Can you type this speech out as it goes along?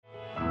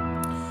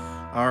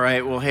All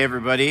right, well, hey,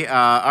 everybody.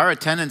 Our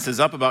attendance is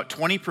up about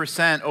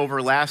 20%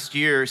 over last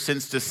year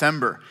since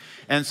December.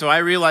 And so I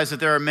realize that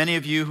there are many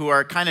of you who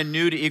are kind of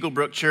new to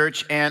Eaglebrook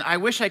Church, and I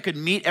wish I could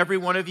meet every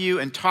one of you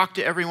and talk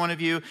to every one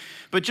of you,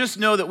 but just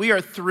know that we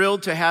are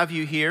thrilled to have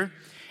you here.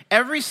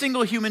 Every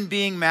single human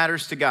being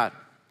matters to God.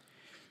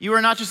 You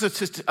are not just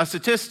a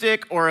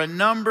statistic or a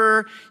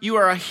number. You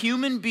are a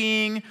human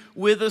being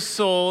with a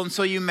soul, and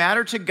so you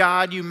matter to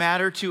God, you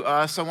matter to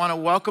us. I want to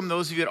welcome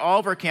those of you at all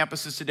of our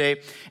campuses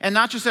today, and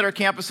not just at our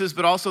campuses,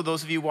 but also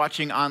those of you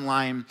watching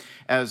online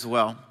as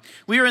well.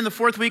 We are in the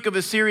fourth week of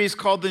a series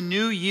called The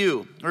New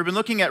You. We've been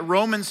looking at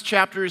Romans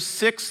chapters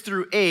 6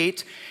 through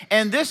 8,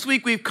 and this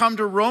week we've come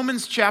to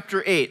Romans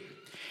chapter 8.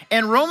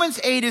 And Romans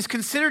 8 is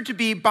considered to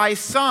be, by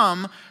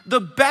some,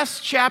 the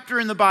best chapter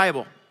in the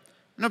Bible.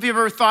 I don't know if you've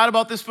ever thought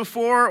about this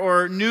before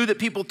or knew that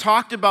people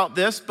talked about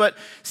this, but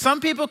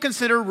some people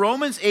consider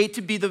Romans 8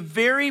 to be the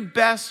very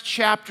best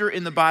chapter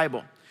in the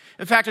Bible.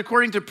 In fact,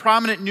 according to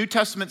prominent New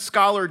Testament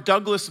scholar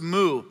Douglas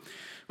Moo,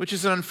 which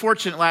is an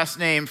unfortunate last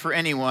name for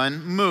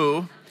anyone,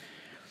 Moo,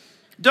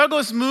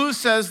 Douglas Moo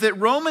says that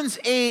Romans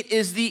 8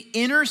 is the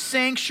inner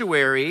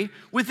sanctuary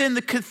within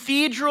the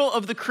cathedral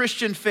of the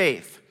Christian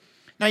faith.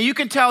 Now, you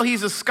can tell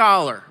he's a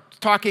scholar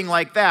talking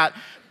like that,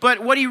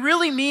 but what he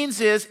really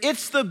means is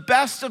it's the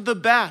best of the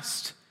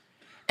best.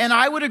 And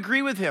I would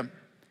agree with him.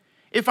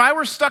 If I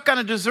were stuck on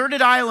a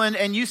deserted island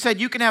and you said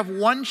you can have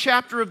one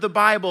chapter of the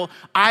Bible,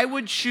 I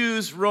would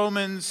choose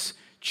Romans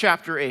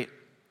chapter 8.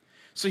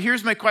 So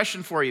here's my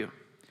question for you.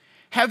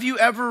 Have you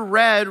ever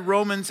read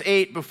Romans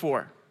 8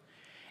 before?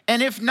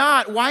 And if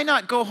not, why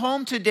not go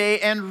home today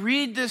and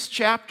read this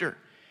chapter?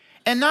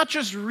 And not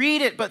just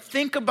read it, but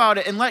think about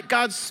it and let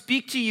God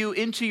speak to you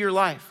into your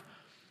life.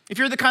 If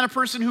you're the kind of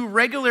person who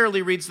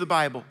regularly reads the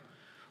Bible,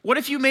 what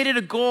if you made it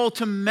a goal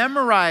to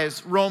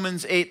memorize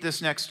Romans 8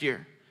 this next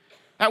year?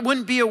 That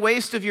wouldn't be a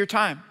waste of your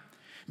time.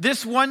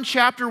 This one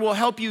chapter will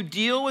help you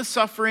deal with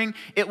suffering.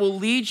 It will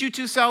lead you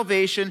to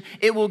salvation.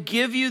 It will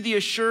give you the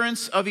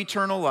assurance of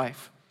eternal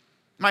life.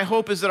 My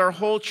hope is that our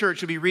whole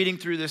church will be reading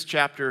through this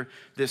chapter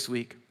this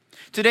week.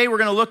 Today we're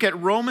going to look at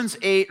Romans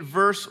 8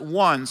 verse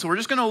 1. So we're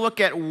just going to look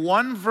at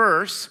one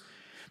verse.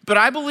 But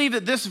I believe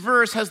that this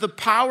verse has the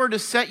power to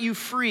set you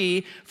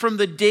free from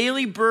the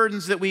daily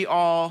burdens that we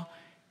all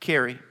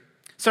carry.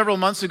 Several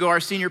months ago, our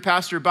senior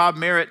pastor, Bob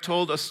Merritt,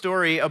 told a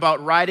story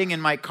about riding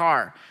in my car.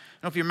 I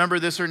don't know if you remember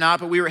this or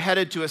not, but we were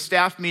headed to a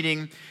staff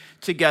meeting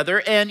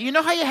together. And you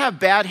know how you have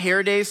bad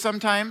hair days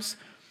sometimes?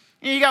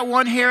 You got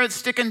one hair that's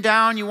sticking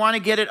down, you want to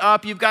get it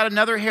up. You've got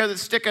another hair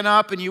that's sticking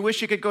up, and you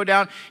wish it could go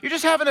down. You're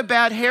just having a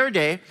bad hair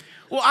day.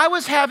 Well, I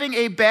was having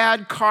a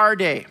bad car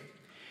day.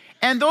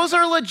 And those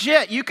are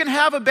legit. You can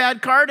have a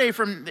bad car day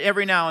from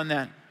every now and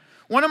then.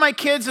 One of my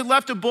kids had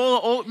left a bowl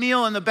of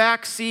oatmeal in the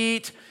back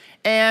seat,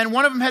 and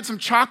one of them had some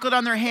chocolate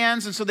on their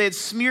hands, and so they had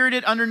smeared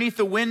it underneath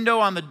the window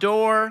on the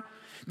door.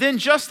 Then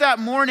just that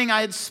morning,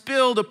 I had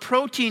spilled a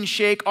protein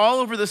shake all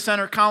over the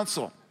center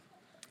console.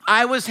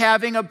 I was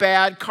having a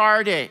bad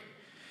car day.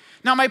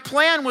 Now, my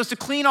plan was to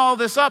clean all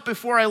this up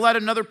before I let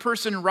another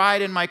person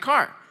ride in my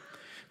car.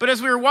 But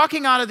as we were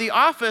walking out of the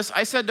office,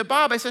 I said to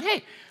Bob,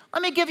 hey,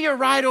 let me give you a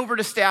ride over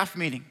to staff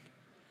meeting.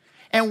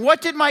 And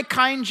what did my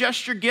kind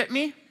gesture get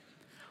me?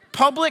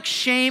 Public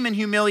shame and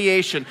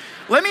humiliation.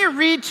 Let me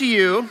read to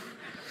you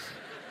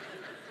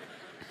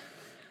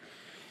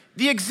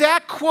the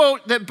exact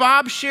quote that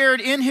Bob shared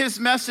in his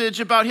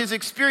message about his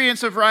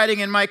experience of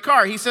riding in my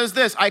car. He says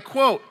this, I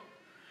quote,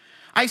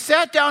 "I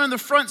sat down in the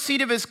front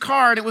seat of his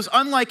car and it was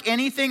unlike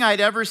anything I'd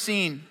ever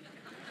seen.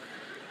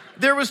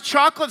 There was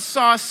chocolate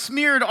sauce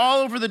smeared all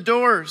over the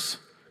doors.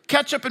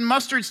 Ketchup and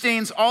mustard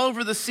stains all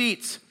over the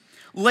seats.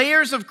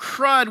 Layers of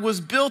crud was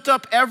built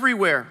up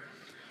everywhere.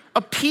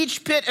 A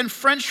peach pit and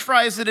French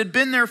fries that had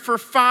been there for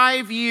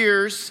 5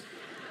 years.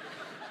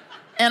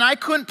 And I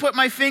couldn't put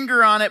my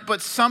finger on it,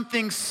 but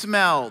something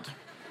smelled."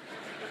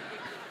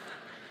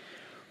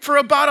 For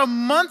about a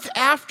month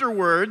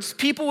afterwards,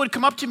 people would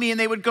come up to me and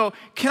they would go,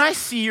 "Can I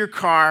see your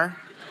car?"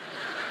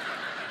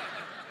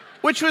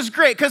 Which was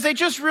great, because they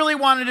just really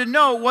wanted to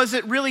know, was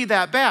it really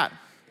that bad?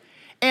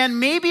 And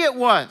maybe it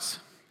was.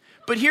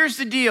 But here's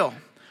the deal.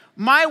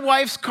 My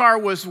wife's car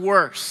was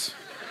worse.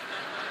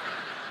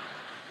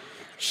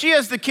 She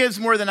has the kids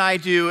more than I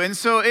do, and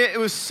so it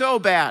was so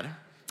bad.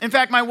 In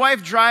fact, my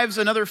wife drives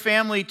another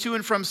family to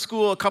and from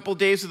school a couple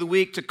days of the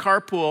week to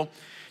carpool.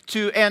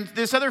 And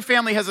this other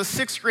family has a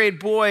 6th grade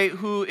boy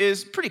who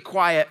is pretty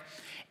quiet.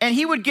 And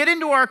he would get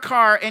into our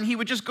car and he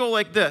would just go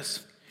like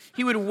this.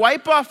 He would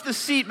wipe off the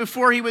seat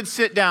before he would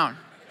sit down.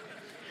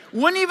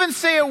 Wouldn't even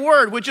say a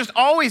word, would just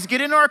always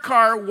get in our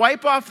car,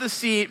 wipe off the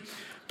seat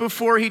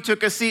before he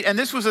took a seat. And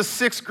this was a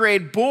 6th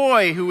grade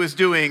boy who was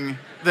doing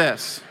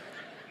this.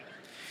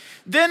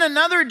 Then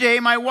another day,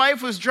 my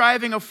wife was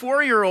driving a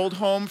 4-year-old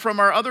home from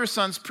our other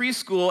son's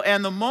preschool,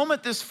 and the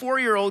moment this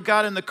 4-year-old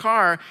got in the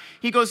car,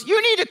 he goes,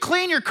 "You need to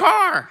clean your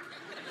car."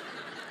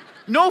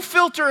 No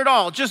filter at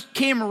all, just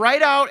came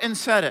right out and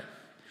said it.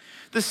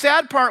 The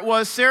sad part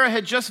was Sarah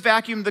had just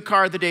vacuumed the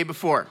car the day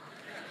before.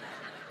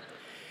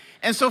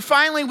 And so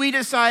finally we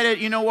decided,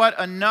 you know what,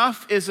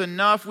 enough is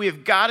enough. We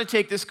have got to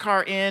take this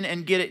car in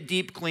and get it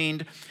deep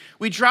cleaned.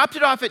 We dropped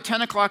it off at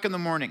 10 o'clock in the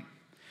morning.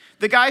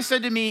 The guy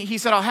said to me, he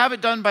said, I'll have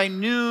it done by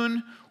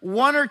noon,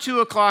 1 or 2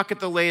 o'clock at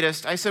the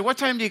latest. I said, what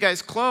time do you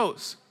guys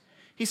close?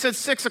 He said,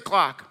 6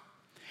 o'clock.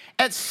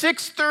 At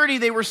 6:30,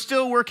 they were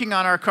still working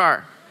on our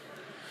car.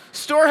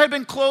 Store had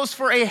been closed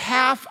for a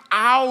half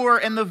hour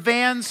and the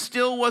van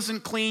still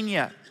wasn't clean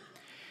yet.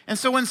 And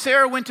so when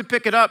Sarah went to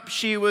pick it up,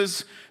 she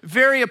was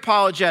very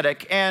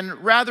apologetic and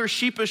rather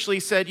sheepishly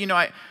said, you know,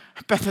 I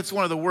bet that's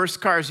one of the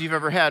worst cars you've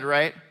ever had,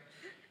 right?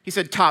 He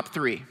said, top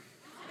 3.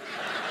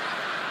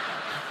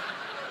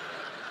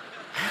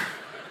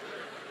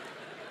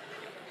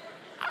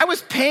 I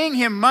was paying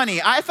him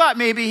money. I thought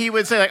maybe he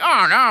would say like,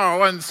 oh no, it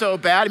wasn't so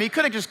bad. I mean, he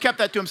could have just kept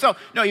that to himself.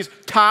 No, he's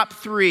top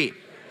 3.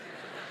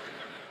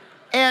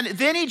 And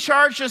then he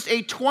charged us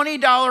a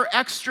 $20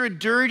 extra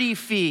dirty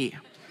fee.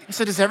 I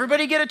said, does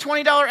everybody get a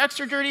 $20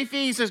 extra dirty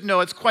fee? He says, no,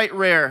 it's quite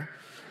rare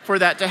for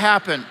that to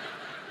happen.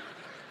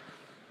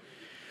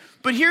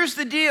 But here's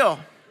the deal.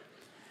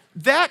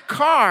 That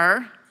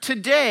car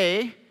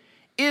today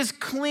is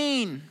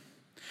clean.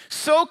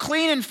 So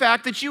clean, in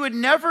fact, that you would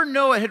never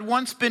know it had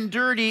once been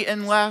dirty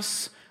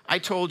unless I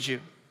told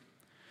you.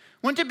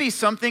 Wouldn't it be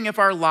something if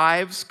our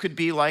lives could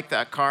be like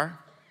that car?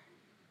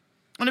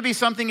 Wouldn't it be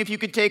something if you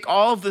could take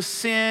all of the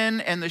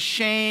sin and the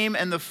shame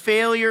and the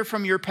failure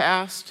from your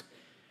past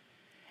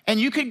and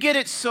you could get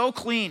it so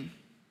clean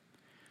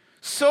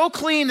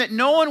that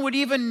no one would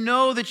even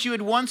know that you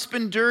had once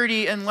been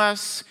dirty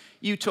unless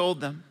you told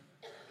them?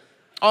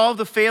 All of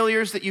the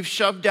failures that you've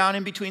shoved down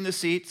in between the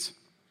seats,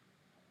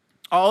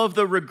 all of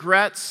the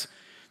regrets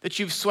that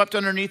you've swept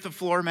underneath the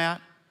floor mat,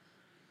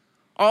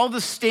 all the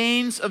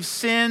stains of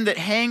sin that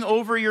hang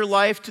over your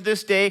life to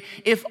this day,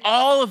 if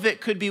all of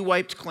it could be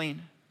wiped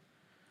clean.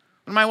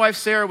 When my wife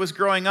Sarah was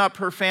growing up,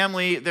 her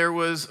family, there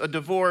was a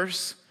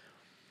divorce,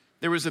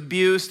 there was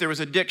abuse, there was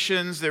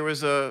addictions, there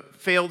was a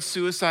failed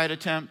suicide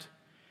attempt.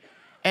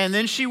 And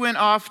then she went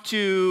off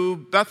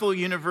to Bethel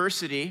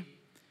University,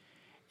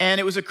 and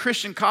it was a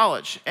Christian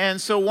college. And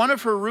so one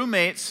of her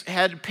roommates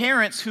had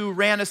parents who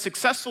ran a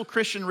successful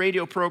Christian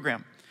radio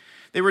program.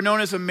 They were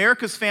known as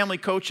America's Family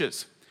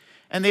Coaches.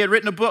 And they had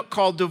written a book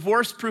called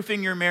Divorce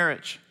Proofing Your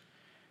Marriage.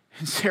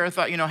 And Sarah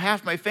thought, you know,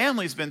 half my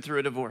family's been through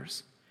a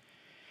divorce.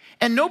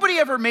 And nobody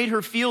ever made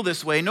her feel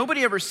this way.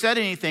 Nobody ever said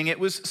anything. It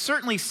was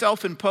certainly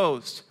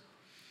self-imposed.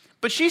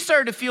 But she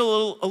started to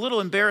feel a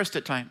little embarrassed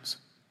at times,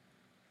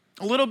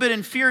 a little bit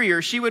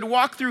inferior. She would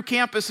walk through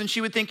campus and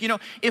she would think, you know,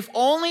 if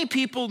only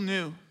people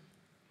knew.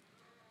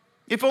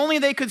 If only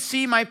they could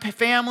see my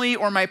family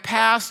or my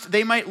past,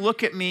 they might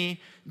look at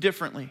me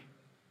differently.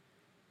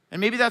 And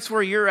maybe that's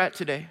where you're at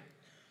today.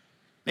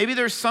 Maybe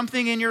there's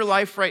something in your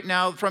life right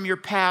now from your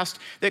past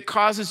that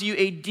causes you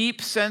a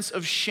deep sense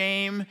of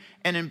shame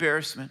and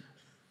embarrassment.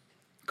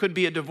 Could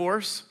be a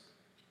divorce.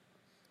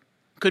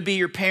 Could be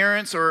your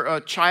parents or a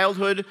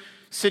childhood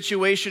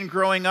situation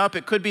growing up.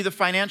 It could be the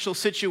financial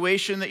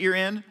situation that you're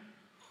in.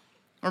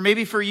 Or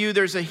maybe for you,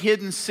 there's a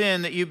hidden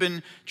sin that you've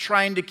been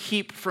trying to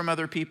keep from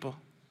other people.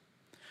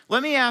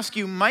 Let me ask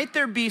you, might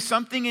there be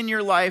something in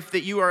your life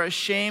that you are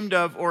ashamed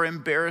of or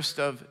embarrassed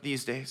of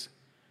these days?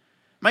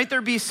 Might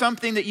there be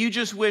something that you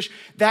just wish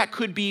that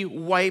could be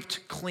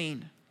wiped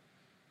clean?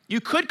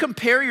 You could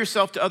compare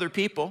yourself to other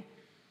people.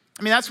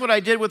 I mean, that's what I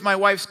did with my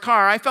wife's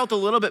car. I felt a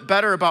little bit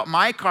better about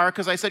my car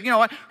because I said, you know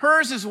what,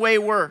 hers is way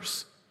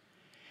worse.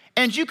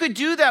 And you could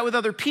do that with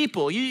other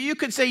people. You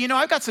could say, you know,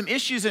 I've got some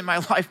issues in my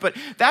life, but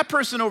that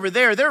person over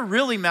there, they're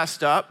really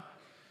messed up.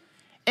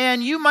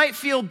 And you might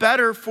feel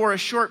better for a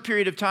short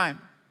period of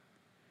time.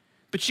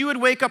 But you would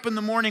wake up in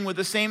the morning with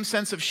the same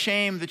sense of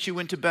shame that you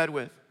went to bed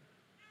with.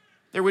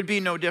 There would be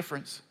no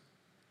difference.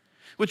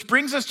 Which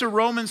brings us to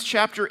Romans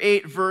chapter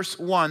 8, verse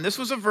 1. This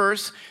was a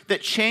verse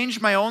that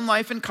changed my own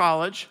life in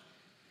college.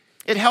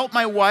 It helped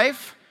my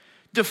wife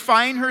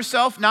define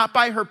herself not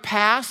by her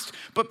past,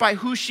 but by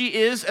who she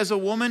is as a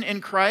woman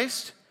in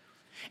Christ.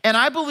 And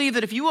I believe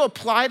that if you will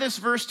apply this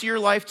verse to your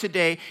life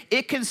today,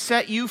 it can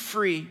set you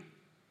free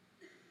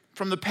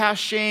from the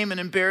past shame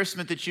and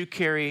embarrassment that you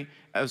carry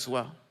as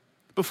well.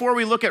 Before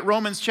we look at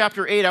Romans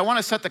chapter 8, I want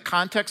to set the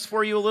context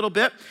for you a little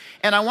bit,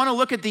 and I want to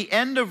look at the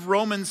end of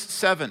Romans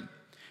 7.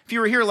 If you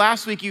were here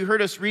last week, you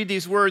heard us read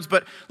these words,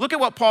 but look at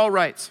what Paul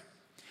writes.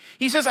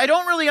 He says, I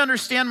don't really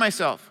understand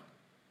myself,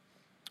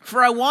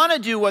 for I want to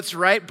do what's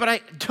right, but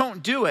I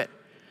don't do it.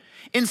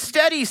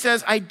 Instead, he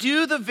says, I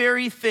do the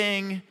very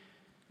thing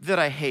that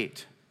I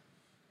hate.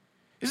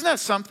 Isn't that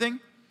something?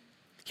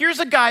 Here's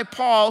a guy,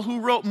 Paul, who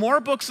wrote more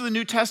books of the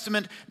New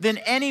Testament than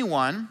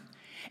anyone.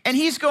 And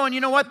he's going, you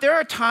know what? There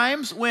are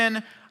times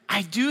when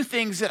I do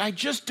things that I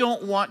just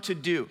don't want to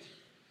do.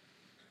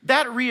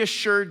 That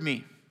reassured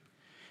me.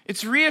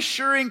 It's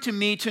reassuring to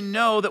me to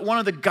know that one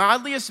of the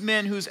godliest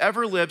men who's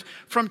ever lived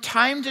from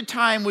time to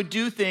time would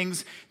do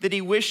things that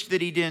he wished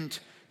that he didn't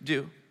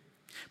do.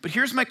 But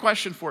here's my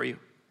question for you.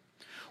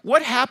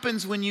 What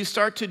happens when you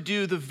start to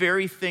do the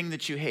very thing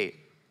that you hate?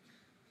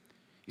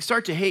 You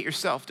start to hate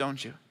yourself,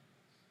 don't you?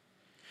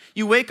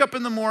 You wake up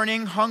in the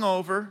morning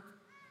hungover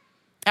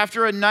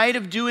after a night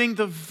of doing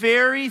the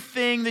very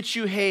thing that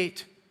you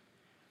hate.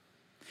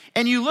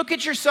 And you look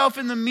at yourself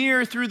in the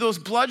mirror through those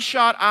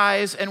bloodshot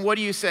eyes, and what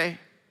do you say?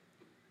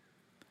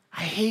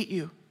 I hate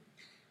you.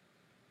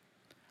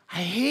 I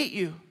hate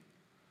you.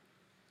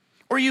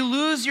 Or you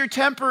lose your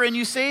temper and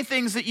you say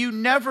things that you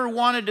never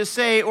wanted to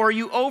say, or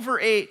you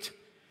overate.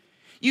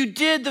 You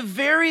did the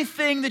very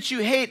thing that you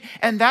hate,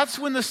 and that's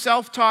when the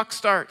self-talk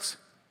starts.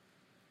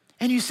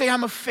 And you say,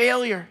 I'm a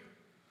failure.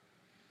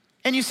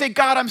 And you say,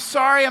 God, I'm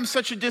sorry I'm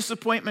such a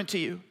disappointment to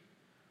you.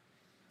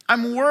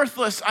 I'm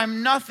worthless,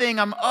 I'm nothing,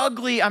 I'm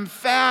ugly, I'm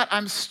fat,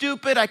 I'm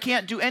stupid, I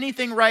can't do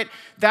anything right.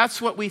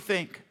 That's what we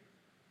think.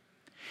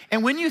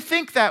 And when you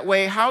think that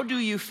way, how do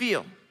you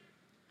feel?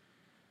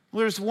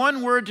 Well, there's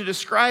one word to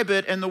describe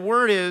it, and the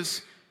word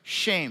is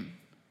shame.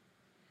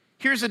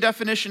 Here's a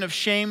definition of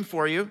shame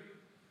for you.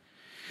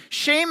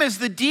 Shame is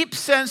the deep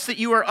sense that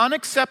you are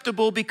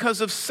unacceptable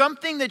because of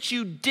something that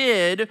you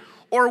did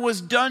or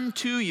was done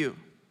to you.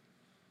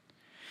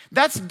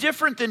 That's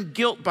different than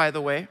guilt, by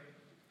the way.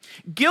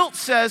 Guilt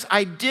says,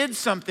 I did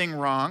something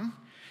wrong.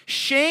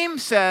 Shame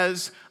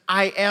says,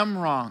 I am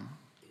wrong.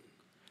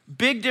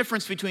 Big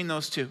difference between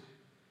those two.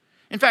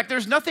 In fact,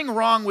 there's nothing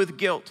wrong with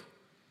guilt.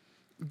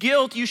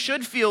 Guilt, you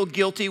should feel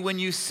guilty when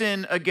you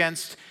sin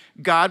against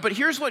God, but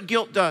here's what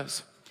guilt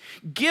does.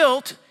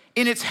 Guilt,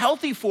 in its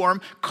healthy form,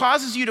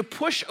 causes you to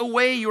push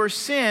away your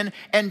sin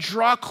and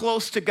draw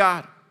close to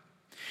God.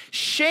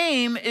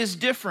 Shame is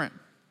different.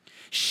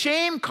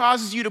 Shame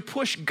causes you to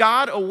push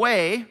God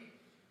away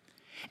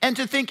and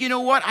to think, you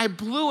know what, I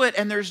blew it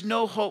and there's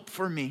no hope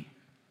for me.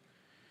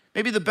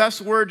 Maybe the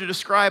best word to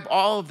describe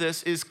all of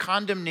this is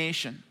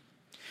condemnation.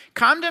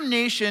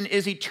 Condemnation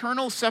is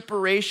eternal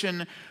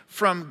separation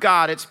from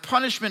God. It's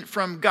punishment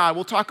from God.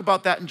 We'll talk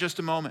about that in just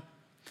a moment.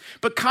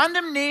 But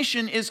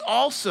condemnation is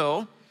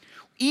also,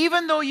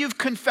 even though you've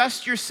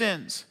confessed your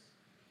sins,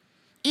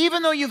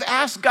 even though you've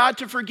asked God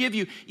to forgive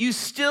you, you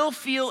still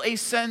feel a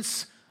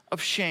sense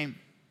of shame.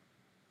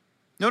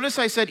 Notice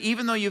I said,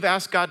 even though you've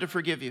asked God to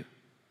forgive you.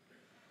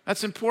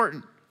 That's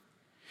important.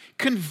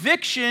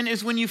 Conviction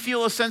is when you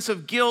feel a sense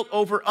of guilt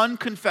over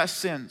unconfessed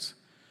sins.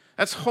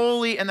 That's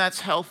holy and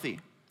that's healthy.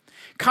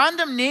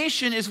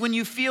 Condemnation is when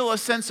you feel a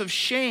sense of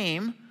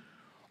shame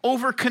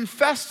over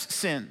confessed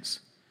sins.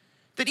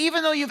 That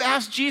even though you've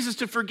asked Jesus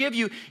to forgive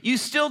you, you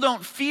still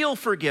don't feel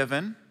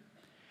forgiven.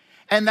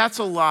 And that's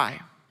a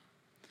lie.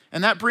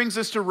 And that brings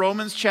us to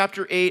Romans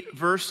chapter 8,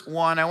 verse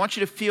 1. I want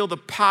you to feel the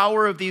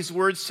power of these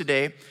words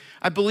today.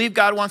 I believe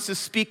God wants to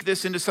speak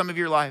this into some of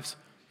your lives.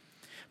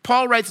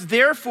 Paul writes,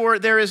 therefore,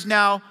 there is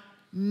now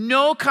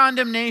no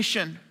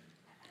condemnation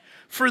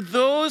for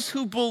those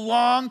who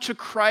belong to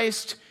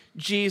Christ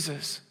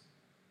Jesus.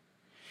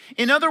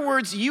 In other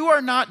words, you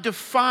are not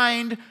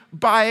defined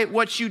by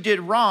what you did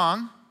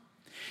wrong.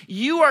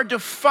 You are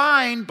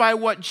defined by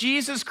what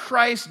Jesus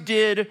Christ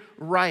did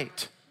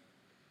right.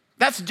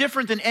 That's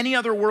different than any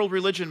other world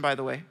religion, by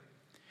the way.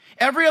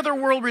 Every other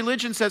world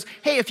religion says,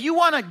 hey, if you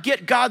want to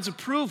get God's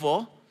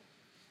approval,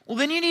 well,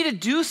 then you need to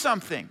do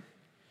something.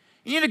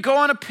 You need to go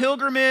on a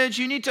pilgrimage.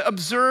 You need to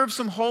observe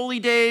some holy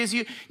days.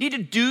 You need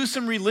to do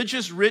some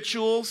religious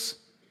rituals.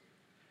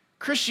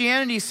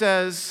 Christianity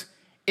says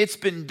it's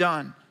been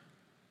done.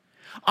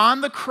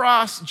 On the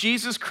cross,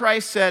 Jesus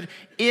Christ said,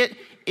 it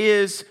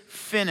is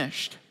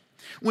finished.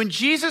 When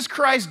Jesus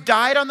Christ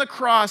died on the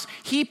cross,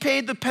 he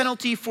paid the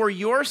penalty for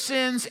your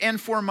sins and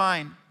for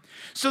mine,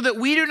 so that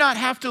we do not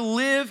have to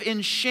live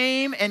in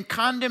shame and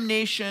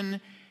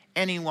condemnation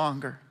any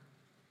longer.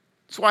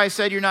 That's why I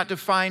said you're not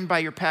defined by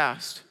your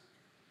past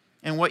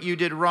and what you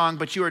did wrong,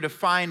 but you are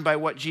defined by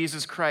what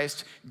Jesus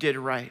Christ did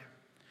right.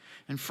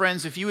 And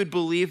friends, if you would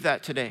believe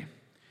that today,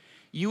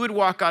 you would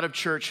walk out of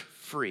church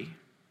free.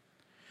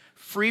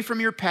 Free from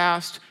your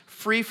past,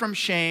 free from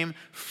shame,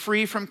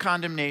 free from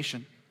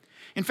condemnation.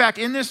 In fact,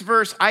 in this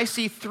verse, I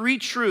see three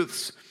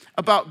truths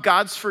about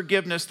God's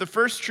forgiveness. The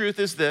first truth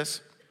is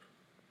this: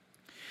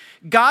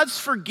 God's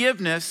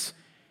forgiveness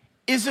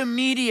is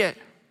immediate.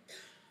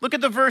 Look at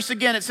the verse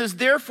again. It says,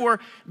 therefore,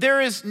 there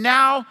is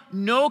now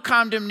no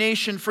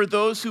condemnation for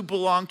those who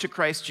belong to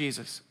Christ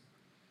Jesus.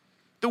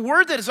 The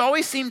word that has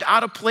always seemed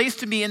out of place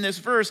to me in this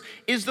verse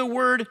is the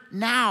word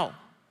now.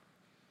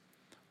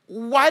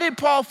 Why did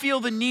Paul feel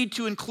the need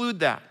to include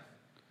that?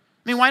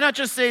 I mean, why not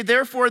just say,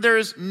 therefore, there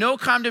is no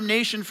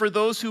condemnation for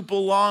those who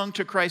belong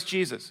to Christ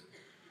Jesus?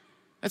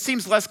 That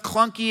seems less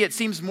clunky. It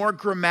seems more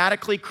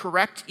grammatically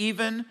correct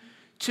even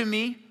to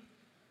me.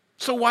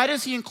 So why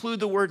does he include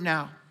the word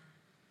now?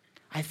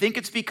 I think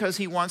it's because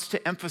he wants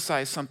to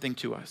emphasize something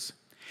to us.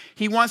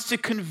 He wants to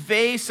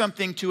convey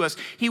something to us.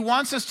 He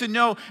wants us to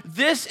know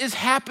this is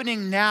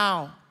happening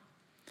now.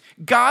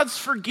 God's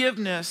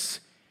forgiveness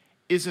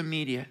is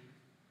immediate.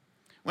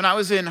 When I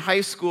was in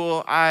high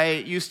school,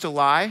 I used to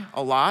lie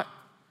a lot.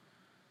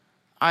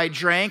 I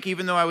drank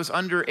even though I was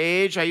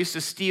underage. I used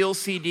to steal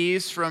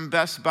CDs from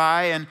Best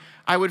Buy, and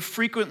I would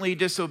frequently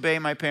disobey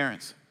my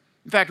parents.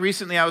 In fact,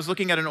 recently I was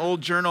looking at an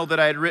old journal that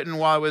I had written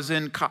while I was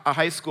in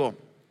high school.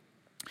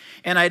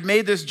 And I'd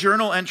made this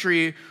journal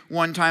entry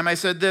one time. I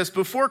said this: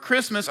 before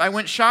Christmas, I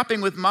went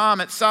shopping with Mom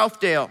at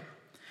Southdale.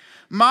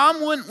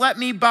 Mom wouldn't let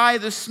me buy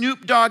the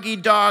Snoop Doggy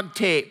Dogg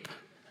tape.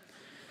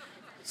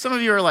 Some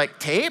of you are like,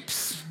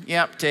 tapes?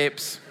 Yep,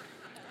 tapes.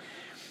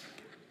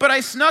 But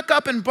I snuck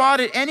up and bought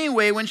it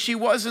anyway when she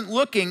wasn't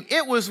looking.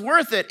 It was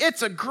worth it.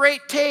 It's a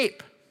great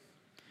tape.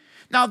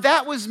 Now,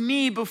 that was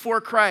me before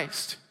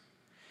Christ.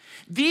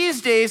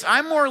 These days,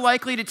 I'm more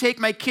likely to take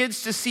my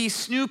kids to see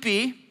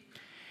Snoopy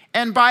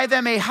and buy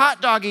them a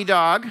hot doggy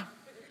dog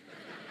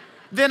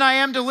than I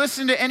am to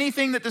listen to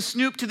anything that the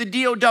Snoop to the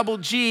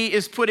D-O-double-G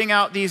is putting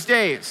out these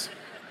days.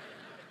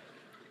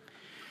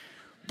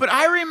 But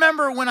I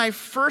remember when I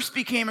first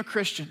became a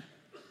Christian,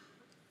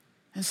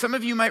 and some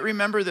of you might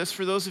remember this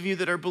for those of you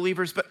that are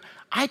believers, but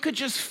I could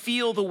just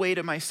feel the weight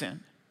of my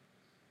sin.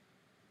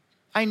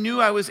 I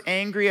knew I was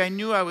angry, I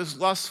knew I was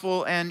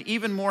lustful, and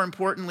even more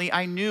importantly,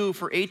 I knew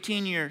for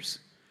 18 years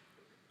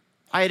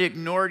I had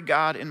ignored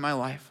God in my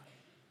life.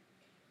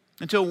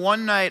 Until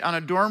one night on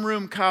a dorm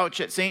room couch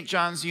at St.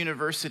 John's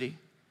University,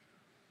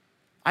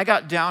 I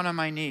got down on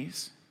my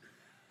knees.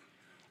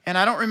 And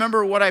I don't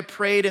remember what I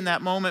prayed in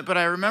that moment, but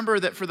I remember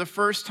that for the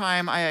first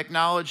time I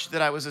acknowledged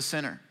that I was a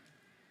sinner.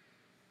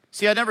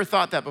 See, I never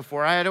thought that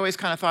before. I had always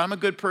kind of thought I'm a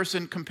good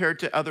person compared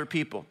to other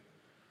people.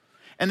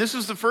 And this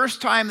was the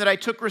first time that I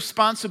took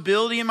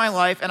responsibility in my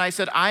life and I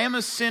said, I am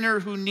a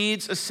sinner who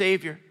needs a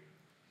Savior.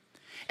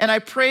 And I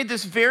prayed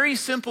this very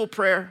simple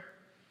prayer.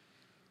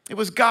 It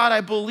was, God,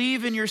 I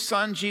believe in your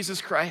Son,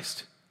 Jesus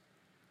Christ.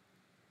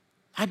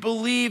 I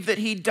believe that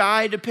he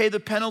died to pay the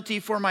penalty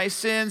for my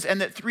sins and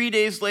that 3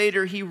 days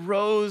later he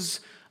rose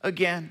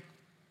again.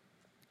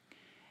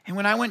 And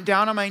when I went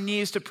down on my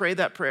knees to pray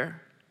that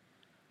prayer,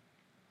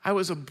 I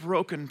was a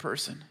broken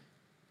person.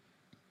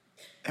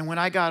 And when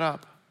I got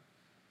up,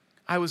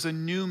 I was a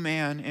new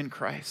man in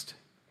Christ.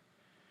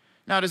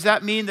 Now, does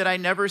that mean that I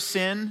never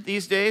sin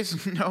these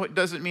days? No, it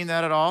doesn't mean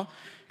that at all.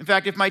 In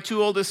fact, if my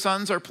two oldest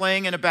sons are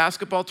playing in a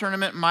basketball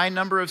tournament, my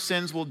number of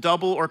sins will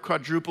double or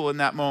quadruple in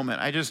that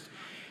moment. I just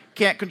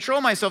can't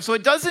control myself. So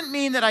it doesn't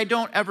mean that I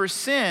don't ever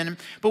sin,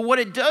 but what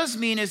it does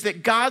mean is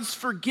that God's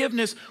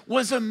forgiveness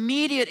was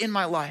immediate in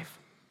my life.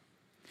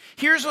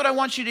 Here's what I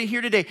want you to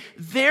hear today.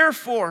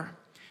 Therefore,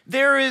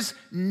 there is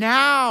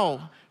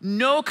now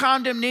no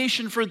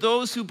condemnation for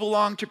those who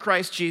belong to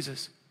Christ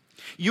Jesus.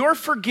 Your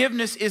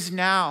forgiveness is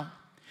now.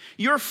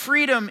 Your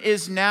freedom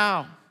is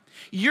now.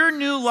 Your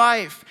new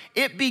life,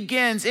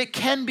 it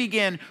can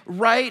begin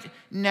right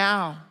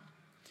now.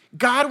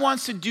 God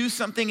wants to do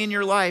something in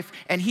your life,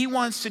 and he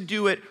wants to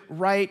do it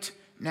right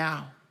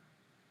now.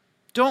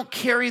 Don't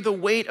carry the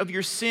weight of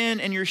your sin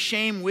and your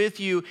shame with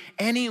you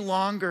any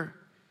longer.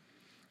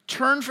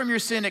 Turn from your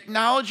sin,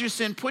 acknowledge your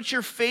sin, put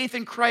your faith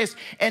in Christ,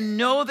 and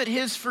know that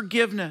his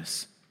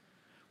forgiveness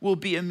will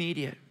be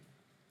immediate.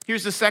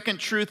 Here's the second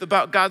truth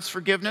about God's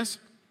forgiveness.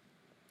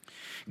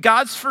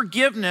 God's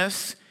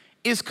forgiveness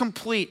is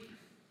complete.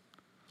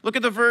 Look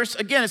at the verse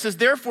again. It says,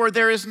 therefore,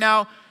 there is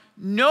now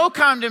no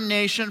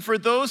condemnation for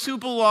those who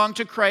belong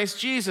to Christ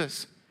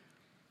Jesus.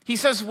 He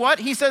says what?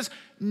 He says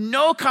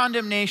no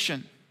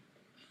condemnation.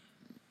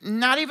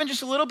 Not even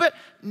just a little bit.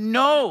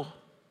 No.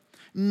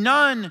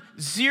 None.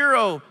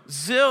 Zero.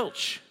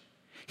 Zilch.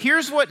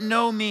 Here's what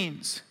no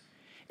means.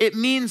 It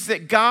means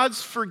that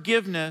God's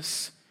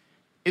forgiveness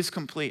is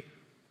complete.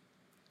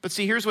 But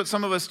see, here's what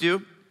some of us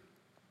do.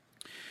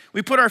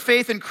 We put our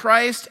faith in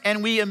Christ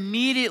and we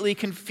immediately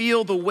can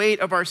feel the weight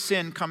of our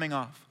sin coming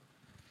off.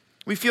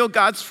 We feel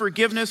God's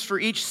forgiveness for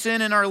each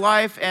sin in our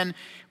life, and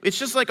it's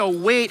just like a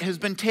weight has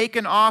been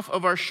taken off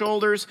of our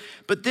shoulders.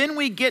 But then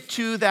we get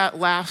to that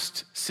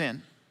last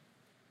sin.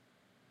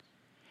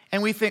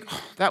 And we think,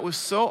 oh, that was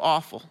so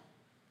awful.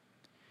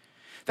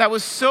 That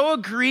was so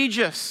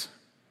egregious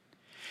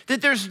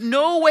that there's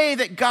no way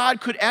that God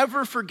could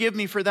ever forgive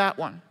me for that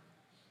one.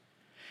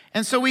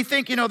 And so we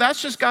think,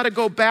 that's just got to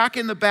go back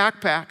in the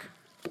backpack.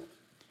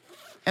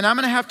 And I'm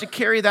going to have to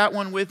carry that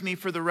one with me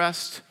for the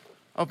rest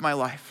of my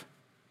life.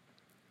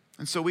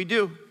 And so we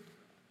do.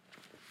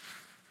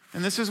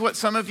 And this is what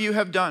some of you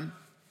have done.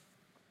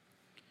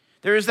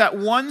 There is that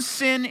one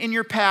sin in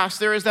your past.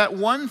 There is that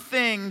one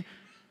thing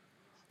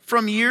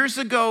from years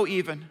ago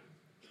even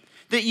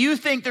that you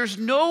think there's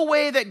no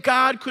way that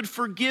God could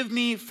forgive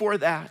me for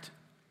that.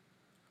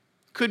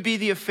 Could be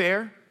the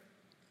affair.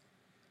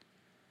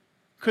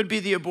 Could be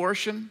the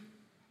abortion.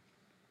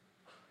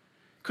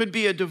 Could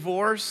be a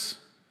divorce.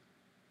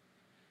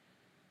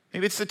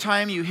 Maybe it's the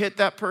time you hit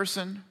that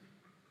person,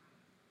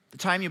 the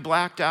time you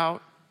blacked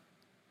out.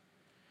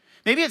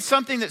 Maybe it's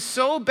something that's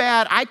so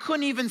bad I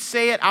couldn't even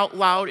say it out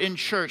loud in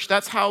church.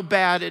 That's how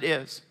bad it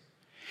is.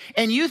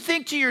 And you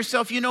think to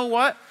yourself, you know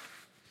what?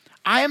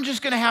 I am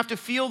just going to have to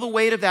feel the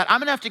weight of that. I'm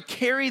going to have to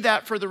carry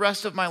that for the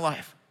rest of my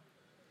life.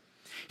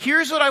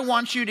 Here's what I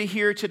want you to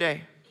hear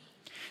today.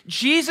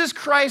 Jesus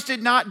Christ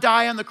did not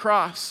die on the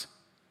cross.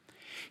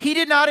 He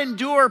did not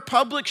endure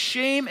public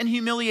shame and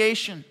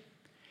humiliation.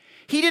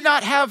 He did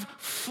not have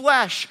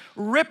flesh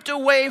ripped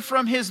away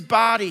from his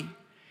body.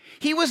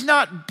 He was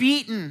not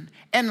beaten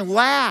and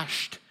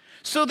lashed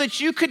so that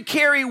you could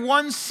carry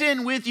one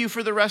sin with you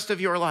for the rest of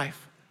your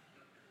life.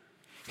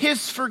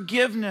 His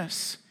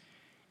forgiveness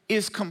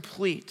is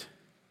complete.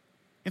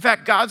 In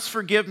fact, God's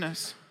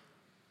forgiveness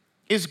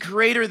is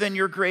greater than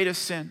your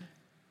greatest sin.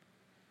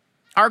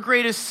 Our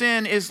greatest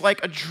sin is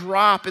like a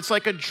drop. It's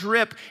like a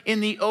drip in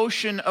the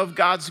ocean of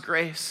God's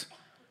grace.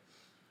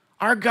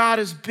 Our God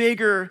is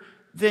bigger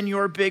than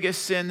your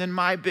biggest sin, than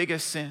my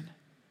biggest sin.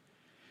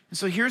 And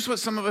so here's what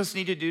some of us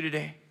need to do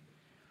today.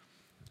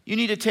 You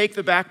need to take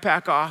the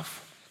backpack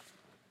off,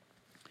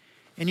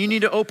 and you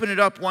need to open it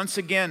up once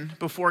again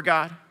before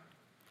God.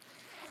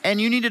 And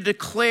you need to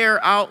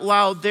declare out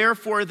loud,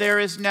 therefore there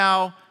is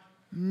now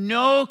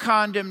no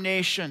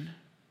condemnation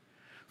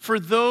for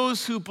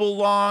those who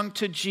belong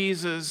to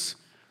Jesus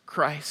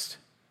Christ.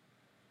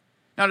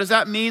 Now, does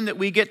that mean that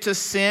we get to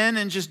sin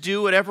and just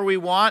do whatever we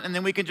want, and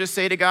then we can just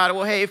say to God,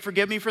 well, hey,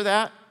 forgive me for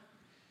that?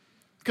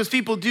 Because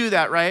people do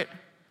that, right?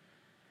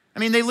 I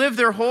mean, they live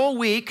their whole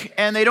week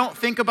and they don't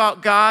think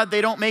about God.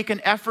 They don't make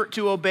an effort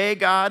to obey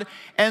God.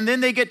 And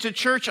then they get to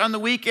church on the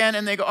weekend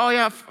and they go, oh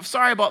yeah,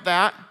 sorry about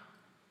that.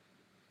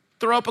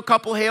 Throw up a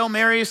couple Hail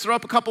Marys, throw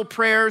up a couple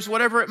prayers,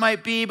 whatever it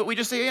might be. But we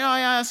just say,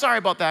 yeah, sorry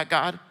about that,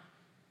 God.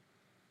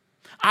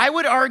 I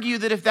would argue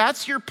that if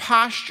that's your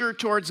posture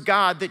towards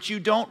God, that you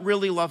don't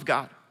really love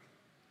God.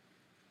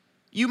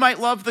 You might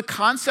love the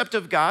concept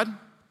of God.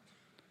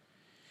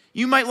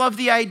 You might love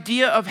the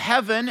idea of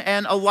heaven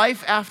and a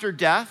life after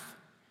death.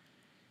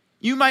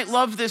 You might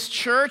love this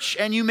church,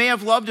 and you may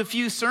have loved a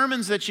few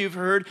sermons that you've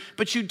heard,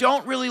 but you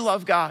don't really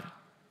love God.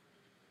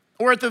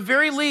 Or at the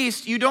very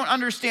least, you don't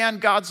understand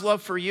God's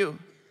love for you.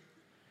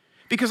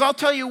 Because I'll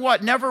tell you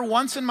what, never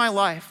once in my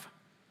life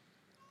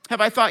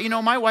have I thought,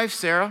 my wife,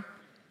 Sarah,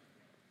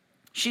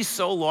 she's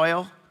so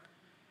loyal,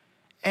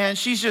 and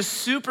she's just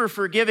super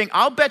forgiving.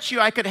 I'll bet you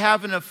I could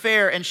have an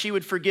affair, and she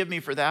would forgive me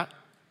for that.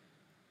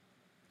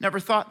 Never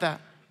thought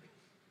that.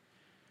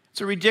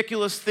 It's a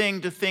ridiculous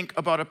thing to think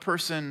about a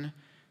person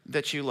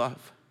that you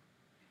love.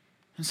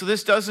 And so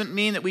this doesn't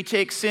mean that we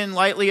take sin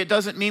lightly. It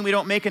doesn't mean we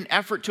don't make an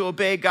effort to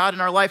obey God in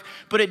our life,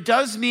 but it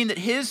does mean that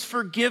his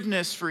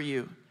forgiveness for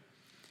you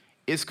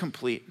is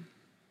complete.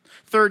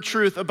 Third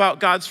truth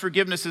about God's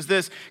forgiveness is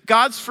this: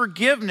 God's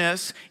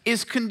forgiveness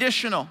is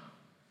conditional.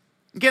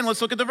 Again,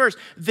 let's look at the verse.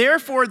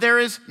 Therefore, there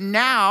is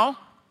now,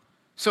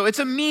 so it's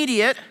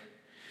immediate,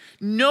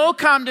 no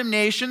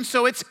condemnation,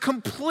 so it's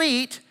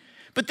complete.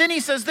 But then he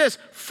says this,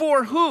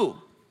 for who?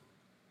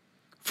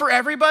 For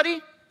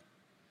everybody?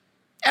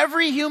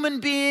 Every human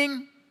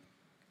being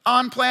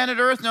on planet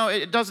Earth? No,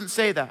 it doesn't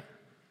say that.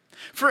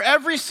 For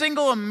every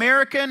single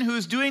American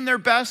who's doing their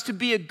best to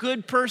be a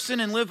good person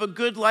and live a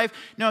good life?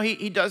 No,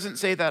 he doesn't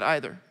say that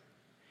either.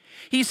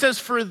 He says,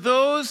 for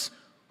those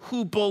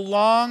who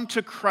belong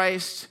to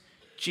Christ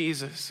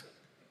Jesus.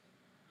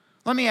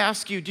 Let me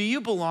ask you, do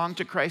you belong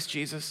to Christ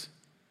Jesus?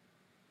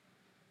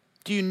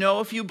 Do you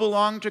know if you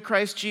belong to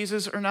Christ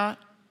Jesus or not?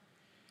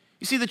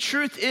 You see, the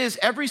truth is,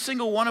 every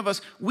single one of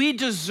us, we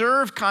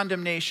deserve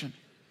condemnation.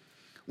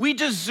 We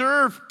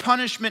deserve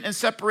punishment and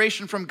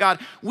separation from God.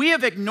 We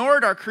have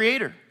ignored our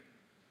Creator.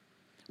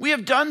 We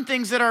have done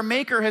things that our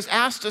Maker has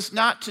asked us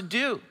not to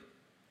do.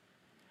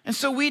 And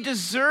so we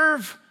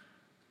deserve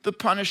the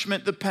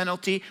punishment, the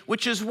penalty,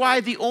 which is why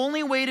the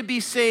only way to be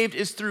saved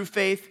is through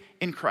faith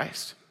in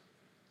Christ.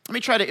 Let me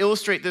try to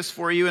illustrate this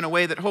for you in a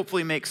way that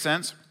hopefully makes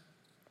sense.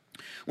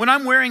 When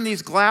I'm wearing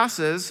these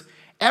glasses,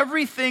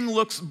 everything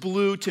looks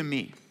blue to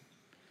me.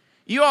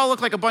 You all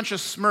look like a bunch of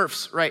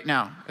Smurfs right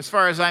now, as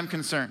far as I'm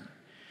concerned.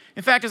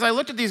 In fact, as I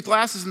looked at these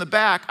glasses in the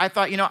back, I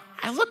thought,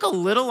 I look a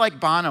little like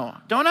Bono,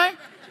 don't I?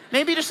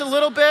 Maybe just a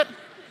little bit.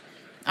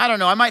 I don't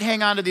know, I might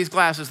hang on to these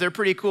glasses. They're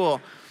pretty cool.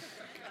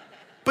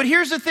 But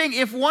here's the thing,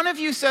 if one of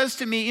you says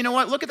to me, you know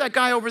what, look at that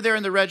guy over there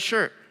in the red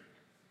shirt,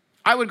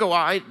 I would go,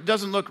 it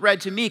doesn't look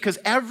red to me, because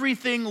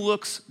everything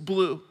looks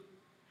blue.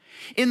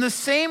 In the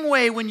same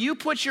way, when you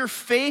put your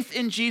faith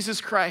in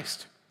Jesus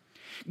Christ,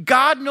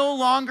 God no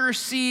longer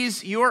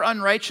sees your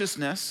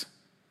unrighteousness.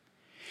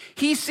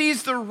 He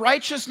sees the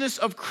righteousness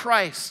of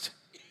Christ.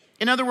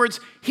 In other words,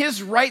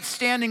 his right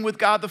standing with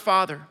God the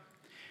Father,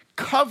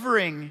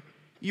 covering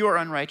your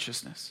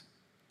unrighteousness.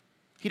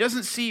 He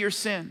doesn't see your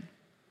sin.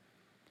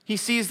 He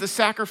sees the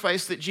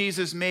sacrifice that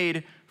Jesus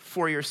made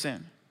for your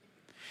sin.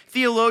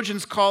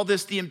 Theologians call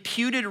this the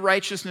imputed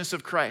righteousness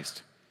of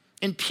Christ.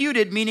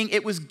 Imputed meaning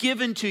it was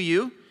given to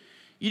you.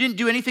 You didn't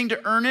do anything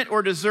to earn it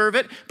or deserve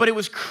it, but it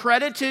was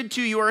credited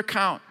to your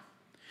account.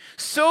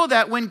 So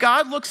that when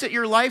God looks at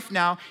your life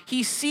now,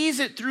 he sees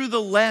it through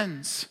the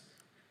lens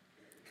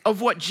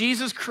of what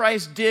Jesus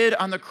Christ did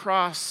on the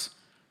cross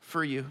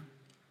for you.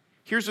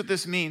 Here's what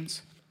this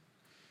means.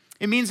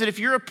 It means that if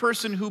you're a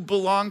person who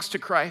belongs to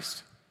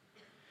Christ,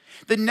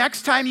 the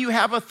next time you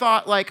have a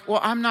thought like, well,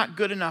 I'm not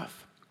good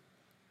enough,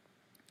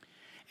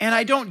 and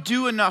I don't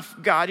do enough,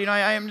 God,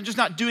 I am just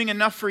not doing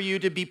enough for you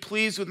to be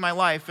pleased with my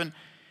life,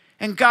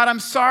 and God, I'm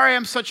sorry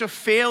I'm such a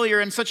failure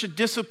and such a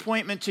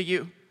disappointment to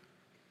you.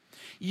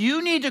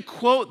 You need to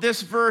quote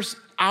this verse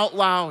out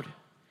loud.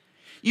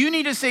 You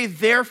need to say,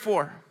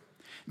 therefore,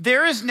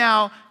 There is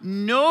now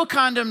no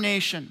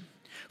condemnation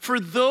for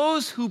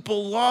those who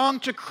belong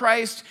to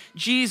Christ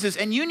Jesus.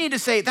 And you need to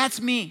say,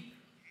 that's me.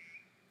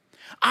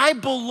 I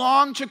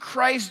belong to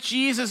Christ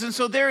Jesus, and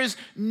so there is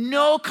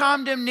no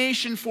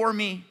condemnation for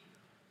me.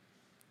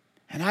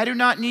 And I do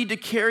not need to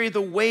carry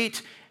the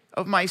weight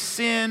of my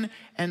sin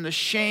and the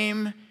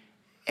shame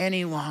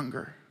any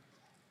longer.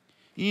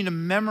 You need to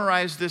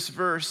memorize this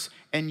verse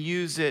and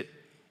use it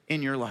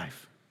in your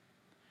life.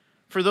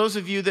 For those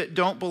of you that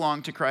don't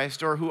belong to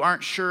Christ or who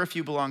aren't sure if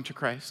you belong to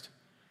Christ,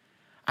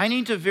 I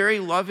need to very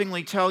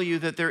lovingly tell you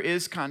that there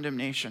is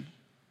condemnation.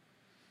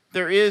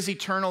 There is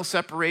eternal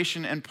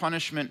separation and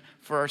punishment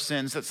for our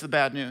sins. That's the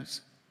bad news.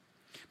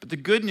 But the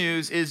good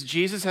news is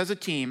Jesus has a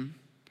team,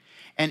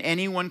 and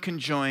anyone can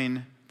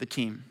join the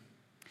team.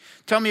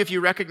 Tell me if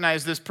you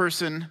recognize this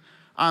person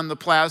on the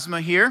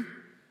plasma here.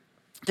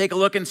 Take a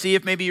look and see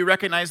if maybe you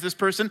recognize this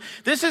person.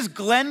 This is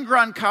Glenn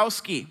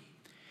Gronkowski.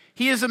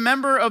 He is a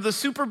member of the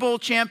Super Bowl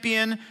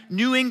champion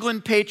New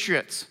England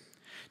Patriots.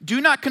 Do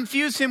not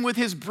confuse him with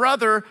his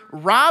brother,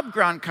 Rob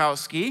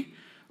Gronkowski.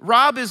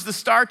 Rob is the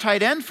star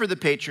tight end for the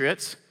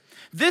Patriots.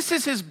 This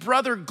is his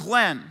brother,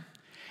 Glenn.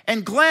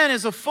 And Glenn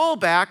is a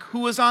fullback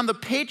who was on the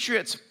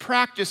Patriots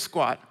practice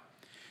squad.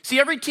 See,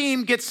 every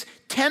team gets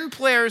 10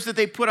 players that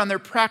they put on their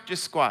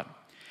practice squad.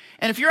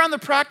 And if you're on the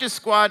practice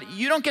squad,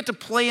 you don't get to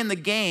play in the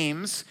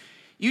games.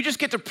 You just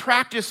get to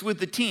practice with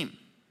the team.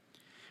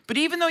 But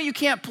even though you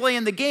can't play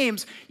in the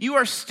games, you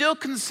are still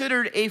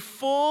considered a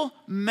full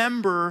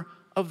member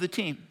of the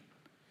team.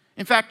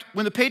 In fact,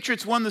 when the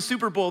Patriots won the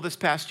Super Bowl this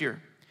past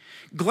year,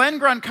 Glenn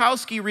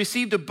Gronkowski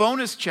received a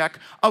bonus check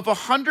of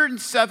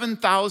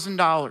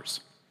 $107,000.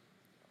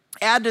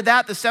 Add to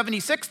that the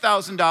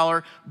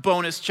 $76,000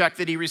 bonus check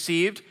that he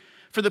received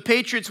for the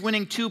Patriots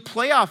winning 2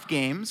 playoff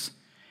games,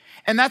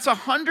 and that's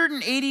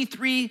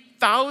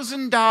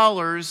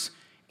 $183,000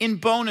 in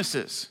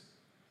bonuses.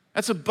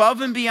 That's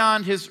above and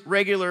beyond his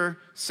regular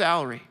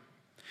salary.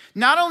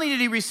 Not only did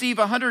he receive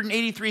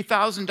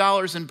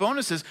 $183,000 in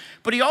bonuses,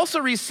 but he also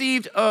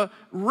received a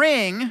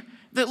ring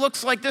that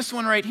looks like this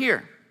one right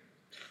here.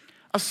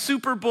 A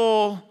Super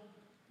Bowl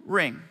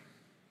ring.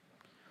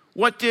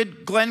 What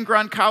did Glenn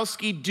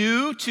Gronkowski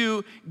do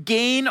to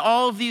gain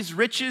all of these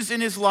riches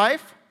in his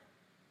life?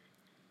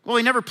 Well,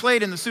 he never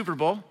played in the Super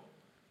Bowl.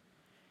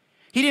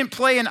 He didn't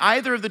play in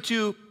either of the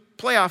 2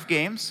 playoff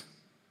games.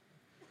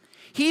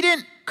 He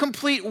didn't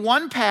complete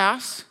 1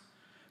 pass,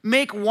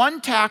 make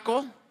 1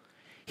 tackle.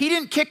 He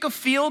didn't kick a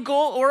field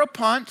goal or a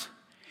punt.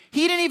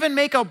 He didn't even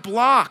make a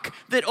block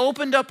that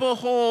opened up a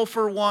hole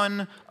for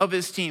one of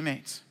his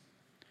teammates.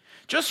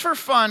 Just for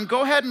fun,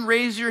 go ahead and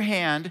raise your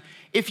hand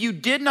if you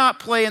did not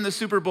play in the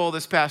Super Bowl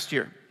this past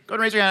year. Go ahead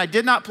and raise your hand. I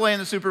did not play in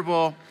the Super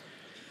Bowl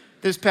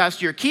this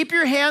past year. Keep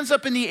your hands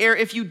up in the air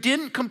if you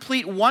didn't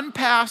complete 1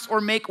 pass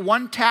or make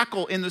 1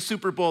 tackle in the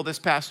Super Bowl this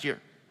past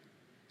year.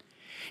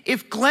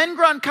 If Glenn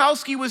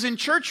Gronkowski was in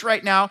church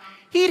right now,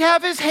 he'd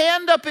have his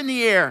hand up in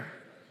the air.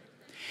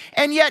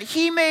 And yet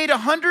he made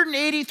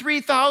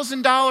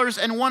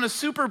 $183,000 and won a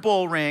Super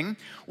Bowl ring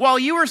while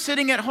you were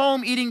sitting at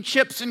home eating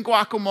chips and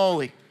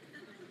guacamole.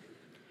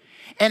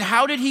 And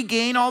how did he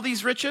gain all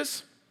these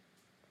riches?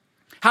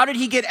 How did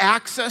he get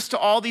access to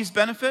all these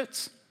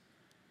benefits?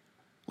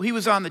 Well, he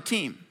was on the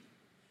team.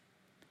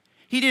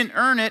 He didn't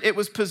earn it, it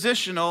was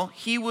positional.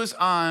 He was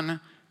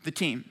on the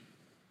team.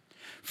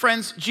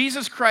 Friends,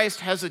 Jesus Christ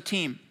has a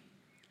team.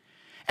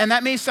 And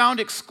that may sound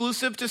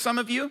exclusive to some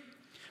of you,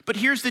 but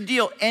here's the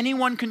deal.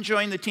 Anyone can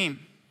join the team.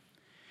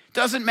 It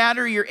doesn't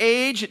matter your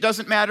age. It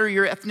doesn't matter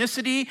your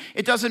ethnicity.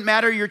 It doesn't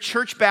matter your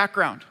church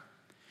background.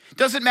 It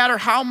doesn't matter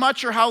how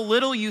much or how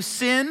little you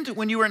sinned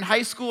when you were in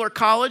high school or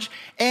college.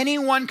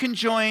 Anyone can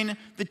join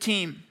the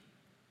team.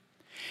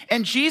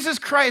 And Jesus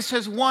Christ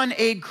has won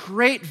a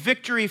great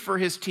victory for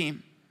his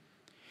team.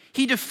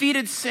 He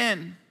defeated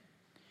sin.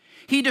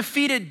 He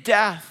defeated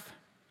death.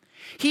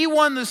 He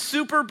won the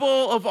Super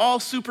Bowl of all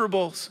Super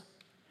Bowls.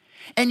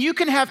 And you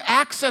can have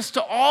access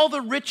to all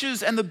the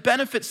riches and the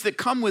benefits that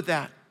come with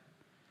that.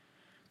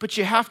 But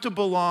you have to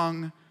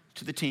belong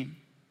to the team.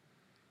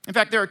 In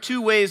fact, there are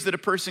 2 ways that a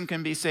person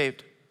can be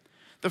saved.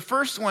 The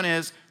first one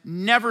is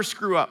never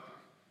screw up.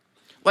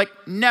 Like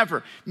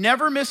never.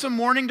 Never miss a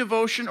morning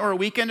devotion or a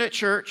weekend at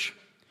church.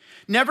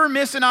 Never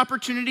miss an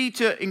opportunity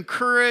to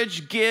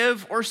encourage,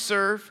 give, or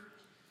serve.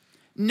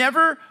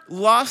 Never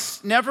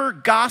lust, never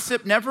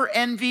gossip, never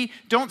envy.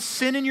 Don't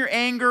sin in your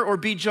anger or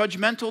be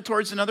judgmental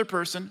towards another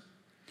person.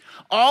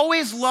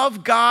 Always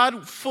love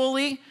God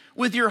fully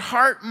with your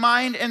heart,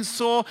 mind, and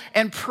soul,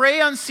 and pray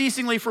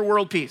unceasingly for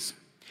world peace.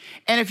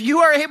 And if you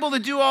are able to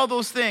do all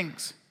those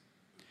things,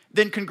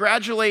 then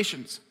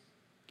congratulations.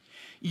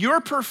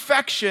 Your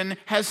perfection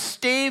has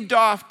staved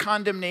off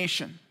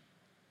condemnation.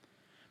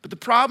 But the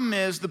problem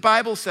is, the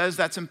Bible says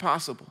that's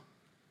impossible.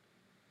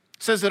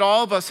 It says that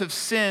all of us have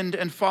sinned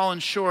and fallen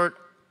short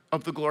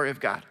of the glory of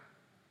God,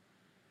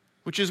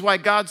 which is why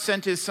God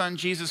sent his son,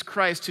 Jesus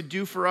Christ, to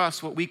do for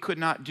us what we could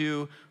not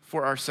do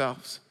for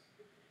ourselves.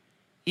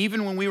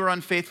 Even when we were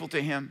unfaithful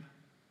to him,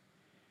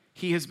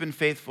 he has been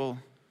faithful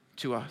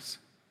to us.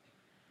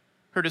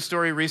 Heard a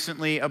story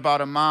recently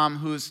about a mom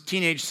whose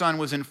teenage son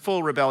was in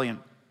full rebellion.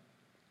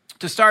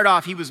 To start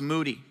off, he was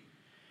moody.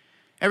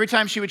 Every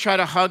time she would try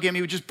to hug him,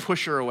 he would just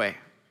push her away.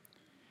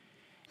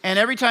 And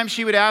every time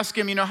she would ask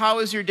him, how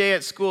was your day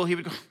at school? He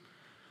would go,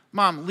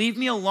 Mom, leave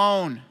me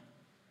alone.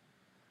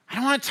 I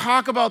don't want to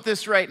talk about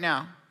this right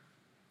now.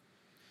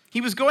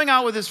 He was going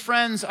out with his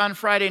friends on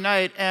Friday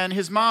night, and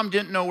his mom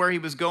didn't know where he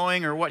was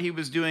going or what he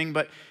was doing,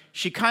 but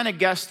she kind of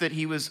guessed that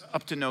he was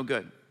up to no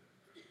good.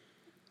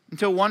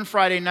 Until one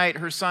Friday night,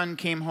 her son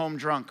came home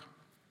drunk.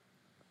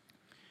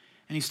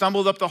 And he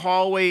stumbled up the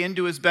hallway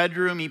into his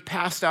bedroom. He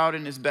passed out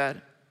in his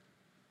bed.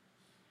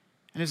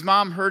 And his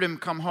mom heard him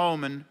come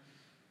home, and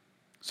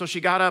so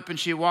she got up and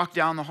she walked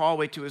down the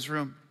hallway to his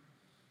room.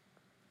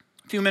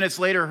 A few minutes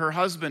later, her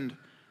husband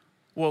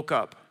woke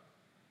up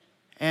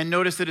and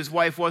noticed that his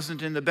wife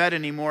wasn't in the bed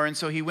anymore, and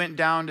so he went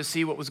down to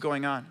see what was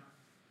going on.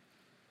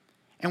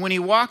 And when he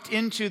walked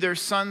into their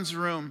son's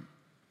room,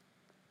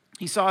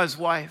 he saw his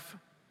wife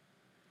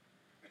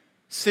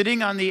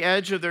sitting on the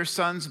edge of their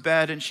son's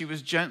bed, and she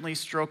was gently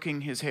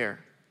stroking his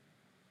hair.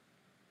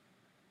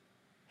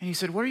 And he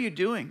said, "What are you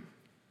doing?"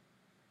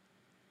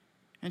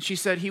 And she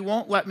said, "He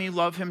won't let me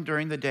love him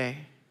during the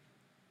day,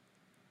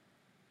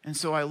 and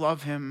so I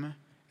love him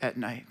at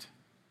night."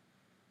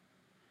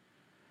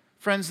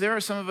 Friends, there are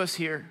some of us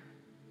here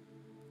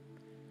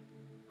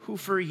who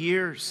for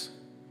years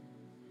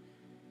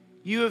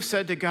you have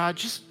said to God,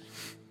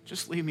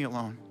 just leave me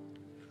alone.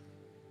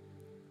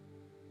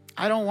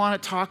 I don't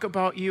want to talk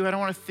about you. I don't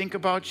want to think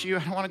about you. I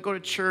don't want to go to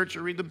church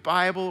or read the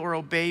Bible or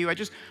obey you.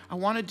 I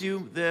want to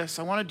do this.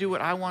 I want to do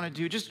what I want to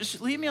do.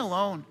 Just leave me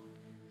alone.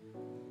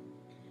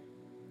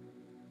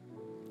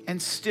 And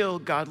still,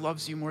 God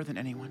loves you more than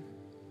anyone.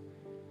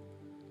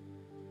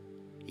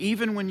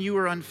 Even when you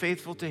were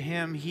unfaithful to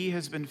him, he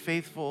has been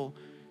faithful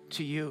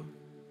to you.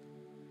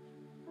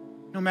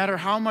 No matter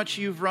how much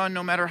you've run,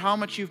 no matter how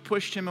much you've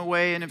pushed him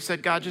away and have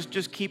said, God,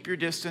 just keep your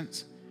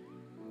distance,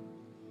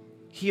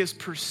 he has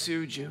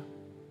pursued you.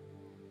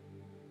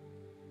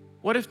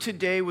 What if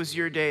today was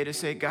your day to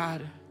say,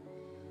 God,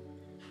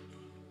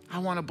 I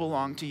want to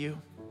belong to you.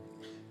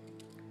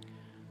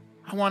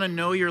 I want to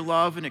know your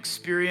love and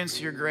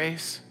experience your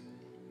grace.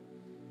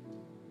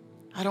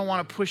 I don't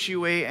want to push you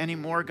away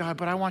anymore, God,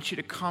 but I want you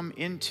to come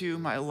into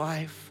my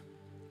life.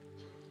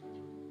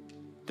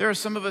 There are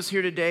some of us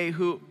here today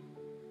who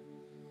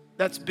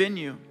that's been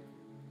you.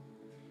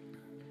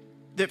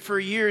 That for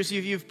years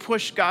you've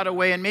pushed God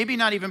away, and maybe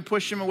not even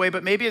pushed him away,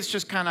 but maybe it's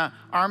just kind of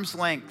arm's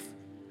length.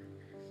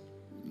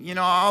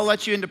 I'll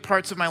let you into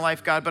parts of my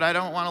life, God, but I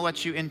don't want to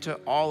let you into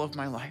all of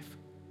my life.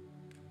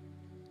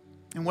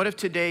 And what if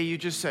today you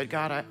just said,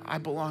 God, I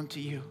belong to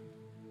you?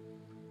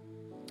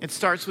 It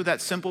starts with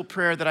that simple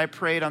prayer that I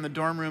prayed on the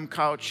dorm room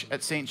couch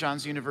at St.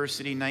 John's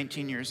University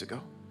 19 years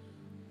ago.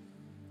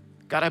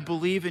 God, I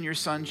believe in your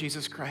Son,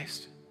 Jesus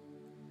Christ.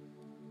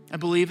 I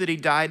believe that he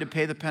died to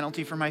pay the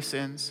penalty for my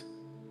sins.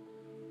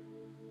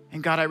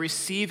 And God, I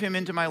receive him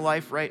into my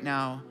life right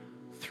now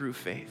through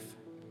faith.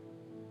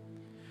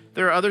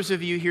 There are others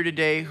of you here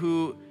today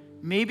who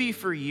maybe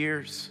for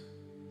years,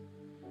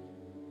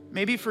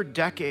 maybe for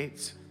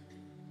decades,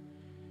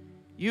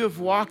 you have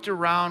walked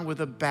around with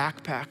a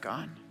backpack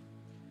on.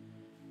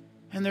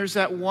 And there's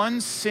that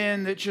one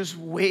sin that just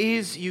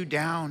weighs you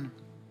down.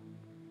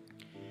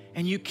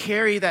 And you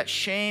carry that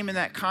shame and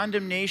that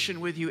condemnation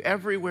with you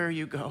everywhere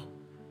you go.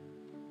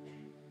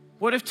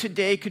 What if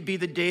today could be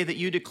the day that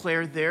you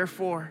declare,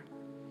 therefore,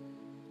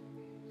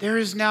 there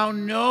is now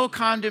no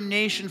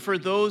condemnation for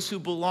those who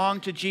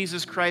belong to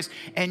Jesus Christ,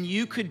 and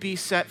you could be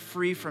set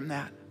free from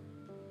that.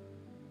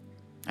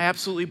 I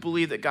absolutely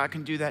believe that God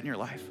can do that in your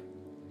life.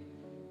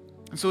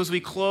 And so as we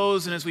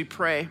close and as we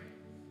pray,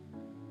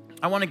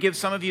 I want to give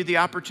some of you the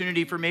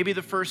opportunity for maybe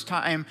the first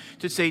time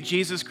to say,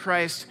 Jesus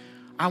Christ,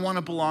 I want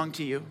to belong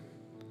to you.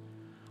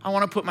 I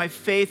want to put my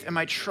faith and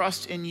my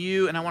trust in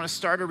you, and I want to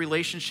start a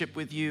relationship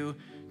with you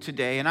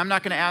today. And I'm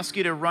not going to ask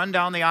you to run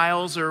down the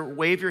aisles or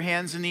wave your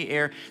hands in the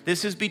air.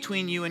 This is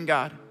between you and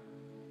God.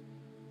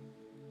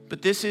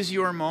 But this is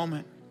your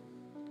moment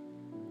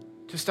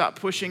to stop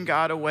pushing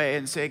God away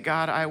and say,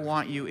 God, I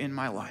want you in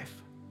my life.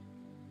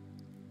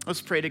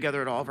 Let's pray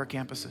together at all of our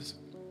campuses.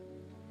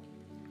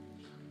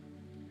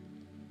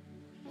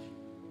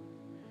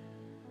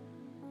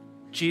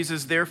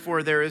 Jesus,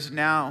 therefore, there is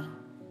now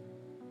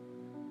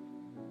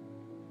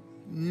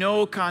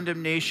no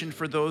condemnation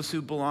for those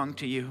who belong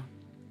to you.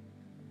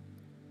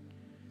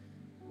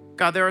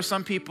 God, there are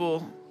some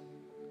people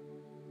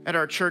at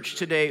our church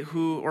today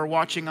who are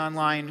watching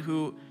online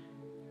who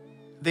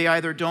they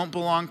either don't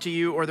belong to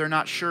you or they're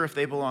not sure if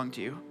they belong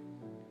to you.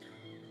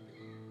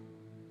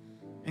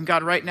 And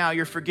God, right now,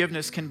 your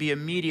forgiveness can be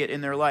immediate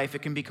in their life.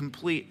 It can be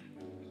complete.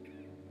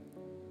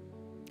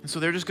 And so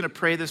they're just going to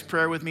pray this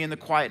prayer with me in the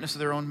quietness of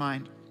their own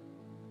mind.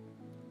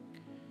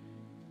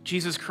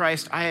 Jesus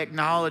Christ, I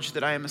acknowledge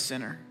that I am a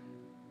sinner.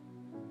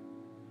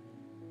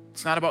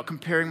 It's not about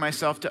comparing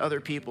myself to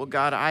other people.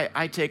 God,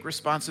 I take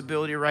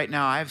responsibility right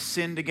now. I have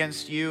sinned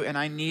against you and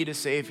I need a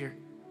Savior.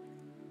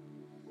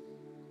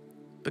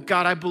 But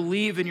God, I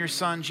believe in your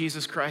Son,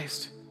 Jesus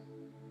Christ.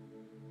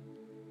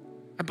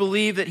 I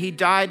believe that he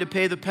died to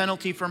pay the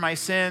penalty for my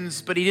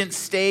sins, but he didn't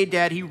stay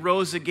dead. He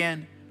rose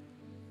again.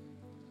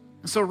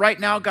 And so right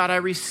now, God, I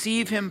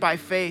receive him by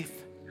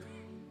faith.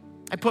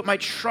 I put my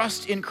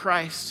trust in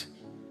Christ.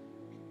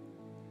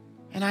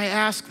 And I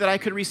ask that I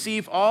could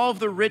receive all of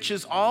the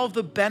riches, all of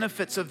the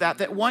benefits of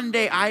that one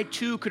day I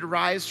too could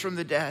rise from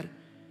the dead,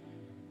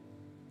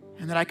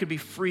 and that I could be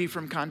free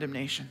from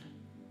condemnation.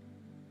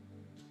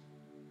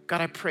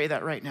 God, I pray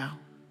that right now.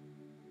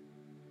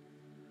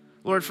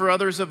 Lord, for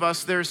others of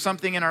us, there's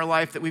something in our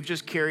life that we've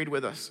just carried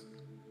with us,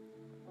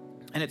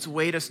 and it's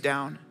weighed us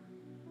down.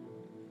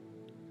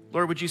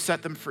 Lord, would you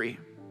set them free?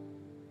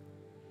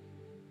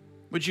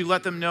 Would you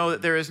let them know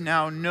that there is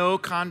now no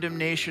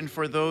condemnation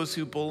for those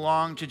who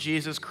belong to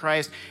Jesus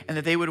Christ, and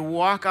that they would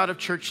walk out of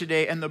church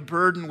today and the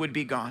burden would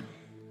be gone?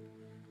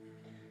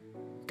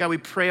 God, we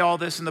pray all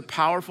this in the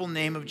powerful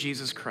name of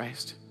Jesus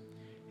Christ.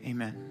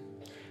 Amen.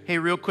 Hey,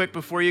 real quick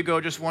before you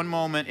go, just one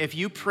moment. If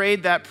you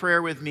prayed that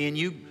prayer with me and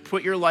you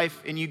put your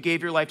life and you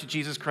gave your life to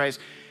Jesus Christ,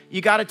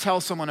 you got to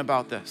tell someone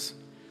about this.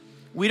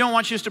 We don't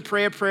want you just to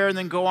pray a prayer and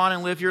then go on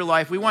and live your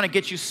life. We want to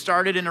get you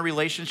started in a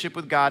relationship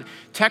with God.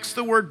 Text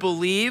the word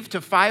BELIEVE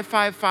to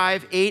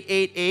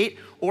 555-888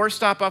 or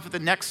stop off at the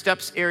Next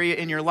Steps area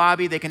in your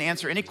lobby. They can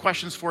answer any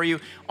questions for you.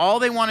 All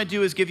they want to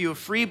do is give you a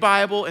free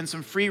Bible and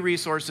some free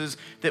resources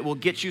that will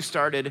get you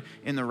started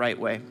in the right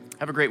way.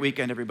 Have a great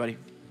weekend, everybody.